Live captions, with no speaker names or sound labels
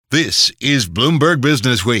This is Bloomberg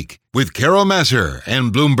Business Week with Carol Massar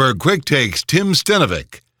and Bloomberg Quick Takes Tim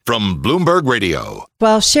Stenovic from Bloomberg Radio.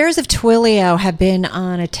 Well, shares of Twilio have been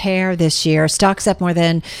on a tear this year. Stock's up more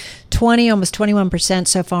than 20, almost 21%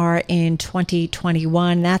 so far in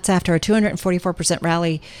 2021. That's after a 244%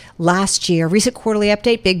 rally last year. Recent quarterly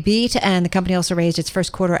update, big beat, and the company also raised its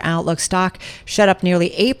first quarter outlook. Stock shut up nearly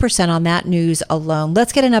 8% on that news alone.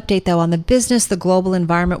 Let's get an update, though, on the business, the global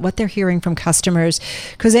environment, what they're hearing from customers.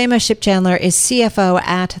 Khozema Shipchandler is CFO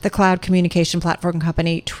at the cloud communication platform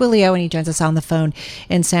company Twilio, and he joins us on the phone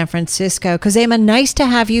in San Francisco. Khozema, nice to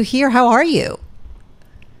have you here. How are you?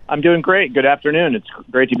 I'm doing great. Good afternoon. It's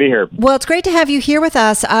great to be here. Well, it's great to have you here with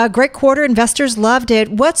us. Great quarter. Investors loved it.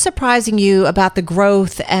 What's surprising you about the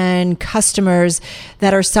growth and customers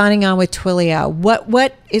that are signing on with Twilio?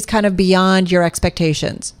 What is kind of beyond your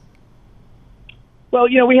expectations? Well,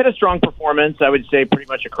 we had a strong performance, I would say, pretty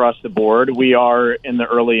much across the board. We are in the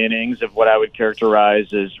early innings of what I would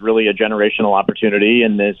characterize as really a generational opportunity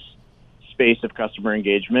in this space of customer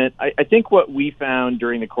engagement. I think what we found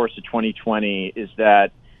during the course of 2020 is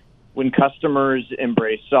that when customers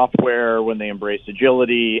embrace software, when they embrace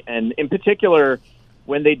agility, and in particular,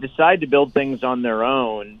 when they decide to build things on their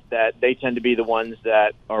own, that they tend to be the ones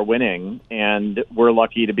that are winning. And we're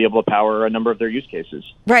lucky to be able to power a number of their use cases.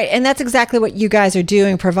 Right. And that's exactly what you guys are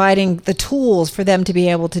doing, providing the tools for them to be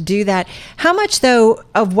able to do that. How much, though,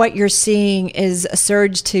 of what you're seeing is a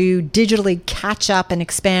surge to digitally catch up and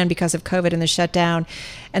expand because of COVID and the shutdown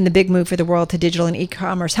and the big move for the world to digital and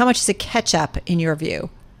e-commerce? How much is it catch up in your view?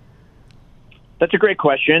 That's a great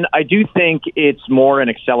question. I do think it's more an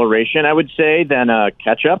acceleration, I would say, than a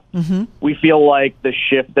catch-up. Mm-hmm. We feel like the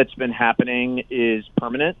shift that's been happening is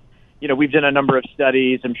permanent. We've done a number of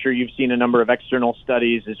studies. I'm sure you've seen a number of external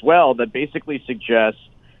studies as well that basically suggest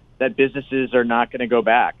that businesses are not going to go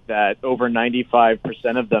back, that over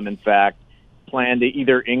 95% of them, in fact, plan to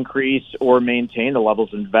either increase or maintain the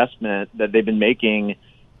levels of investment that they've been making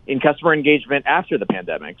in customer engagement after the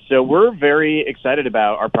pandemic. So we're very excited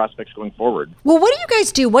about our prospects going forward. Well, what do you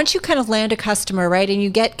guys do once you kind of land a customer, right? And you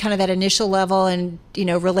get kind of that initial level and,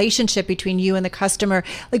 relationship between you and the customer.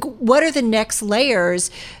 Like, what are the next layers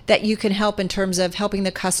that you can help in terms of helping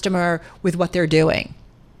the customer with what they're doing?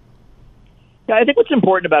 Yeah, I think what's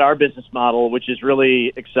important about our business model, which is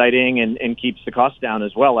really exciting and keeps the cost down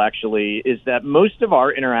as well, actually, is that most of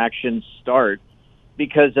our interactions start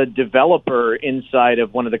because a developer inside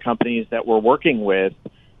of one of the companies that we're working with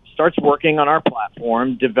starts working on our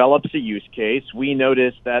platform, develops a use case. We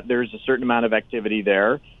notice that there's a certain amount of activity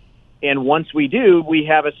there. And once we do, we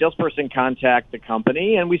have a salesperson contact the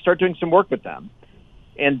company and we start doing some work with them.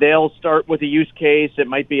 And they'll start with a use case. It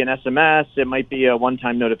might be an SMS. It might be a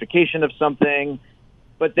one-time notification of something.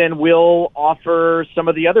 But then we'll offer some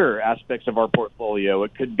of the other aspects of our portfolio.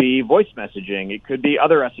 It could be voice messaging. It could be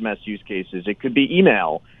other SMS use cases. It could be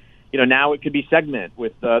email. Now it could be Segment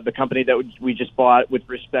with the company that we just bought with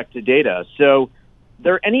respect to data. So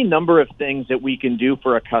there are any number of things that we can do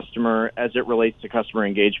for a customer as it relates to customer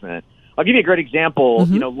engagement. I'll give you a great example.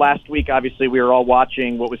 Mm-hmm. Last week, obviously, we were all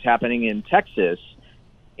watching what was happening in Texas.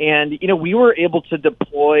 And, we were able to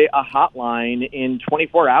deploy a hotline in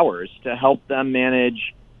 24 hours to help them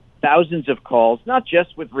manage thousands of calls, not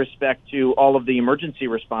just with respect to all of the emergency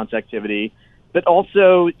response activity, but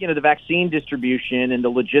also, the vaccine distribution and the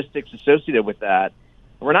logistics associated with that.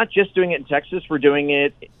 We're not just doing it in Texas. We're doing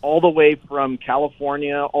it all the way from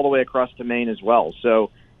California all the way across to Maine as well. So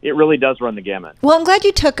it really does run the gamut. Well, I'm glad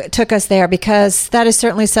you took us there, because that is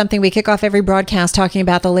certainly something we kick off every broadcast talking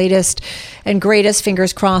about, the latest and greatest,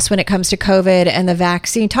 fingers crossed, when it comes to COVID and the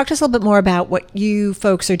vaccine. Talk to us a little bit more about what you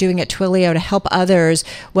folks are doing at Twilio to help others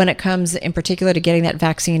when it comes in particular to getting that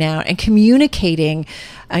vaccine out and communicating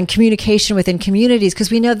and communication within communities, because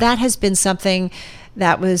we know that has been something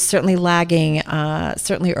that was certainly lagging,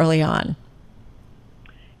 certainly early on.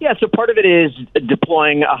 Yeah, so part of it is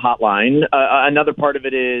deploying a hotline. Another part of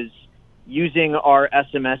it is using our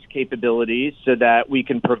SMS capabilities so that we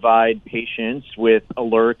can provide patients with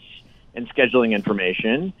alerts and scheduling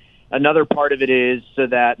information. Another part of it is so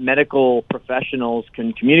that medical professionals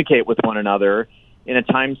can communicate with one another in a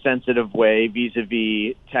time-sensitive way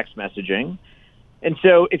vis-a-vis text messaging. And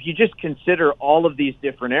so if you just consider all of these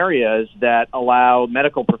different areas that allow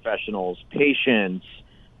medical professionals, patients,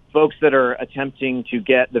 folks that are attempting to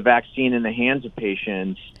get the vaccine in the hands of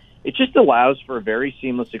patients, it just allows for a very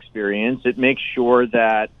seamless experience. It makes sure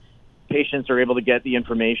that patients are able to get the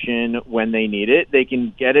information when they need it. They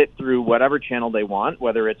can get it through whatever channel they want,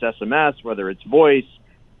 whether it's SMS, whether it's voice,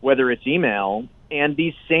 whether it's email. And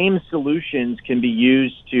these same solutions can be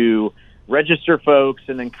used to register folks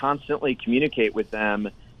and then constantly communicate with them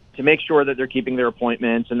to make sure that they're keeping their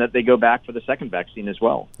appointments and that they go back for the second vaccine as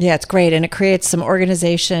well. Yeah, it's great. And it creates some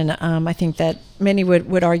organization. I think that many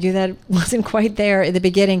would argue that it wasn't quite there in the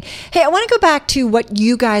beginning. Hey, I want to go back to what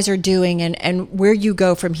you guys are doing and where you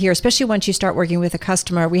go from here, especially once you start working with a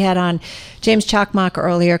customer. We had on James Chalkmock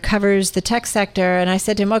earlier, covers the tech sector. And I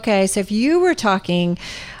said to him, okay, so if you were talking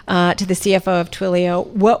to the CFO of Twilio,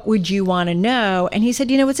 what would you want to know? And he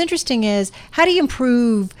said, what's interesting is how do you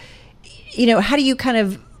improve, how do you kind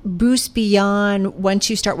of boost beyond once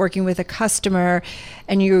you start working with a customer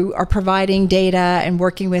and you are providing data and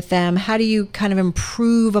working with them? How do you kind of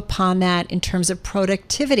improve upon that in terms of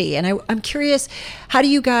productivity? And I'm curious, how do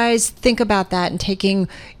you guys think about that and taking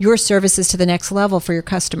your services to the next level for your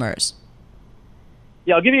customers?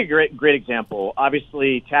 Yeah, I'll give you a great example.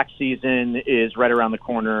 Obviously, tax season is right around the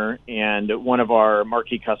corner, and one of our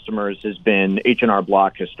marquee customers has been H&R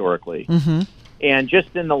Block historically. Mm-hmm. And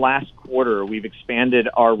just in the last quarter, we've expanded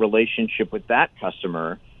our relationship with that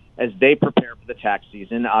customer as they prepare for the tax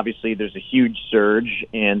season. Obviously, there's a huge surge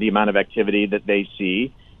in the amount of activity that they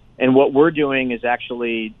see. And what we're doing is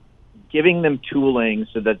actually giving them tooling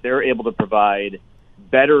so that they're able to provide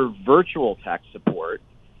better virtual tax support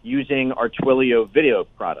using our Twilio video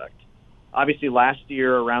product. Obviously, last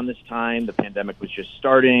year around this time, the pandemic was just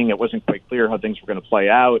starting. It wasn't quite clear how things were going to play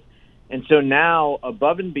out. And so now,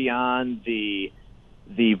 above and beyond the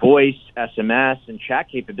voice, SMS, and chat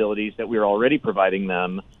capabilities that we're already providing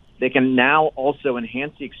them, they can now also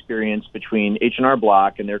enhance the experience between H&R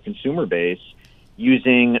Block and their consumer base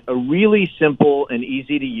using a really simple and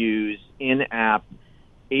easy-to-use in-app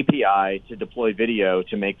API to deploy video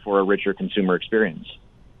to make for a richer consumer experience.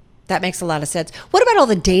 That makes a lot of sense. What about all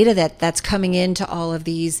the data that's coming into all of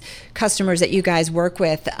these customers that you guys work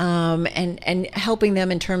with and helping them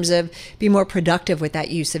in terms of be more productive with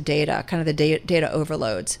that use of data, kind of the data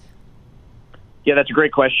overloads? Yeah, that's a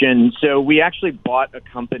great question. So we actually bought a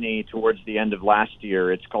company towards the end of last year.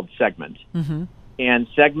 It's called Segment. Mm-hmm. And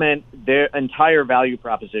Segment, their entire value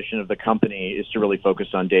proposition of the company is to really focus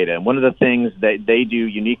on data. And one of the things that they do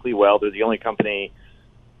uniquely well, they're the only company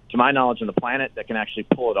to my knowledge on the planet that can actually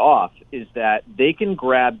pull it off, is that they can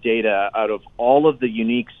grab data out of all of the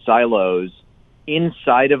unique silos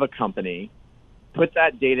inside of a company, put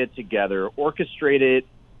that data together, orchestrate it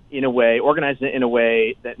in a way, organize it in a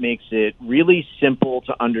way that makes it really simple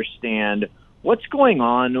to understand what's going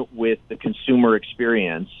on with the consumer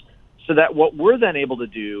experience, so that what we're then able to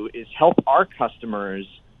do is help our customers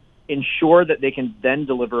ensure that they can then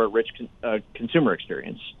deliver a rich consumer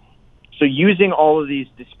experience. So using all of these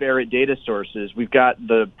disparate data sources, we've got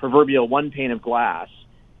the proverbial one pane of glass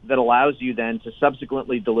that allows you then to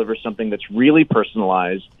subsequently deliver something that's really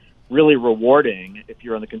personalized, really rewarding if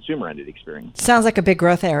you're on the consumer end of the experience. Sounds like a big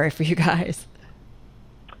growth area for you guys.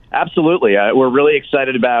 Absolutely. We're really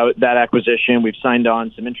excited about that acquisition. We've signed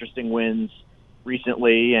on some interesting wins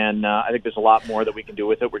recently, and I think there's a lot more that we can do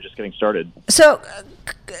with it. We're just getting started. So,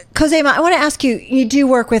 Khozema, I want to ask you, you do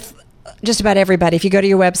work with just about everybody. If you go to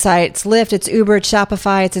your website, it's Lyft, it's Uber, it's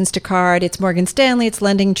Shopify, it's Instacart, it's Morgan Stanley, it's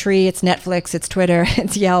LendingTree, it's Netflix, it's Twitter,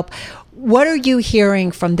 it's Yelp. What are you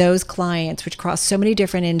hearing from those clients, which cross so many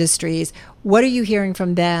different industries? What are you hearing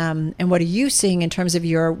from them, and what are you seeing in terms of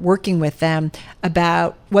your working with them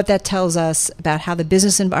about what that tells us about how the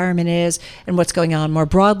business environment is and what's going on more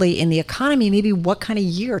broadly in the economy, maybe what kind of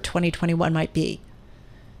year 2021 might be?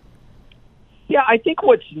 Yeah, I think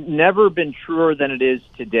what's never been truer than it is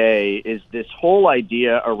today is this whole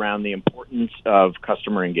idea around the importance of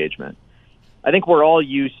customer engagement. I think we're all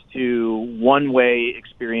used to one-way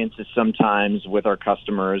experiences sometimes with our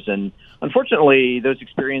customers, and unfortunately, those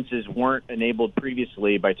experiences weren't enabled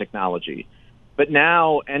previously by technology. But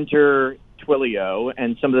now enter Twilio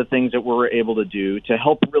and some of the things that we're able to do to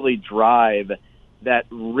help really drive that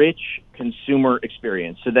rich consumer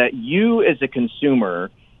experience so that you as a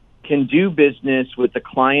consumer can do business with the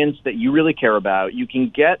clients that you really care about. You can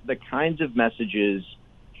get the kinds of messages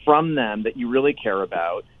from them that you really care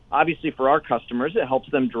about. Obviously, for our customers, it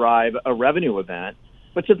helps them drive a revenue event.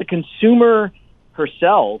 But to the consumer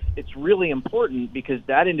herself, it's really important because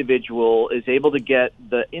that individual is able to get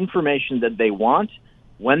the information that they want,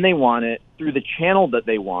 when they want it, through the channel that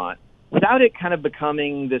they want, without it kind of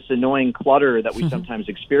becoming this annoying clutter that we sometimes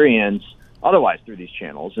experience otherwise through these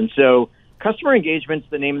channels. And so customer engagement's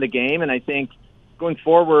the name of the game, and I think going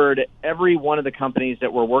forward, every one of the companies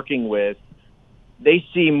that we're working with, they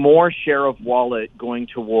see more share of wallet going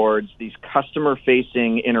towards these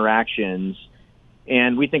customer-facing interactions,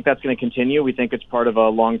 and we think that's going to continue. We think it's part of a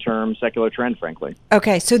long-term secular trend, frankly.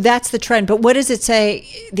 Okay, so that's the trend, but what does it say?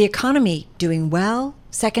 The economy doing well,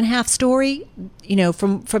 second half story,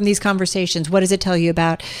 from these conversations? What does it tell you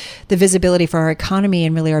about the visibility for our economy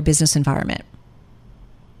and really our business environment?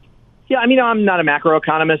 Yeah, I'm not a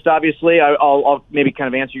macroeconomist, obviously. I'll maybe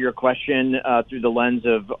kind of answer your question through the lens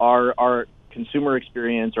of our consumer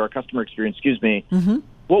experience, or our customer experience, Mm-hmm.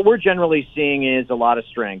 What we're generally seeing is a lot of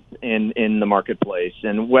strength in the marketplace.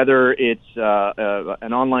 And whether it's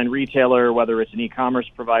an online retailer, whether it's an e-commerce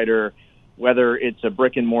provider, whether it's a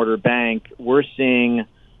brick and mortar bank, we're seeing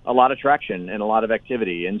a lot of traction and a lot of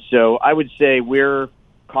activity. And so I would say we're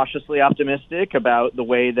cautiously optimistic about the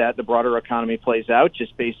way that the broader economy plays out,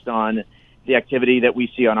 just based on the activity that we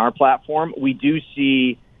see on our platform. We do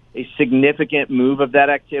see a significant move of that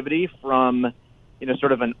activity from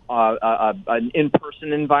sort of an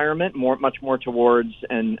in-person environment, much more towards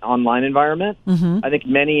an online environment. Mm-hmm. I think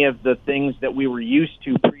many of the things that we were used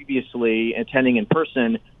to previously attending in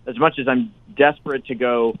person, as much as I'm desperate to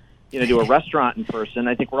go, to a restaurant in person,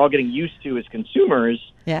 I think we're all getting used to, as consumers,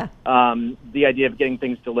 the idea of getting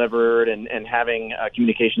things delivered and having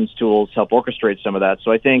communications tools help orchestrate some of that.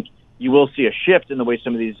 So I think you will see a shift in the way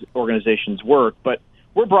some of these organizations work, but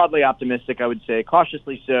we're broadly optimistic, I would say,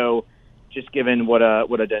 cautiously so, just given what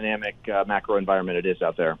a dynamic macro environment it is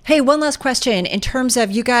out there. Hey, one last question. In terms of,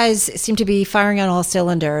 you guys seem to be firing on all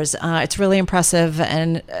cylinders. It's really impressive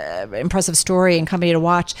and impressive story and company to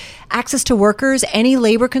watch. Access to workers, any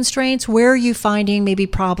labor constraints? Where are you finding maybe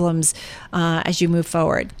problems as you move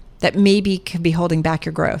forward that maybe could be holding back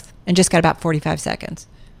your growth? And just got about 45 seconds.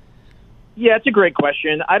 Yeah, it's a great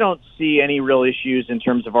question. I don't see any real issues in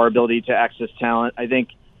terms of our ability to access talent. I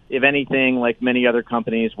think, if anything, like many other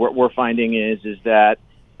companies, what we're finding is that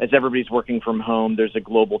as everybody's working from home, there's a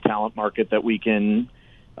global talent market that we can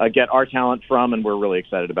get our talent from, and we're really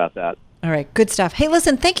excited about that. All right, good stuff. Hey,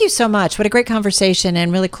 listen, thank you so much. What a great conversation,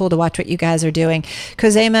 and really cool to watch what you guys are doing.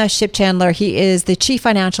 Khozema Shipchandler, he is the Chief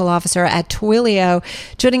Financial Officer at Twilio,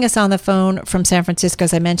 joining us on the phone from San Francisco.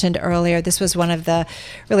 As I mentioned earlier, this was one of the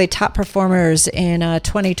really top performers in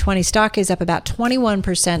 2020. Stock is up about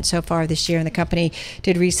 21% so far this year, and the company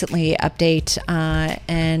did recently update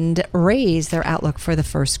and raise their outlook for the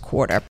first quarter.